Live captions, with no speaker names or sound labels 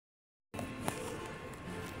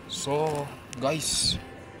So guys,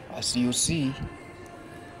 as you see,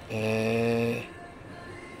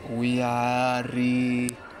 we are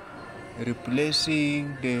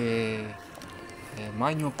replacing the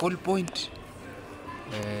manual call point.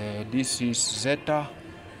 This is Zeta.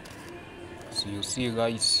 As you see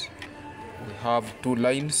guys, we have two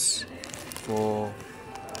lines for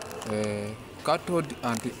cathode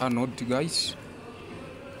and anode guys.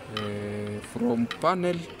 From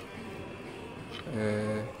panel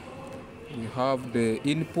we have the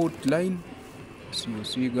input line, as you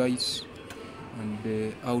see guys, and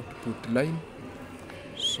the output line.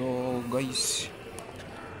 So guys,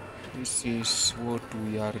 this is what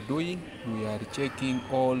we are doing. We are checking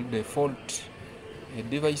all the fault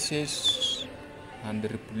devices and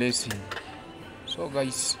replacing. So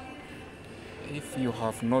guys, if you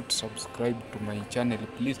have not subscribed to my channel,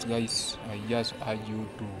 please guys, I just urge you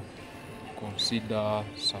to consider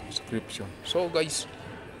subscription. So guys,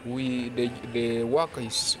 the work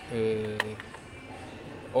is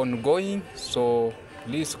ongoing, so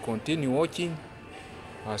please continue watching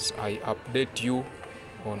as I update you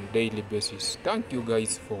on daily basis. Thank you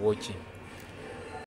guys for watching.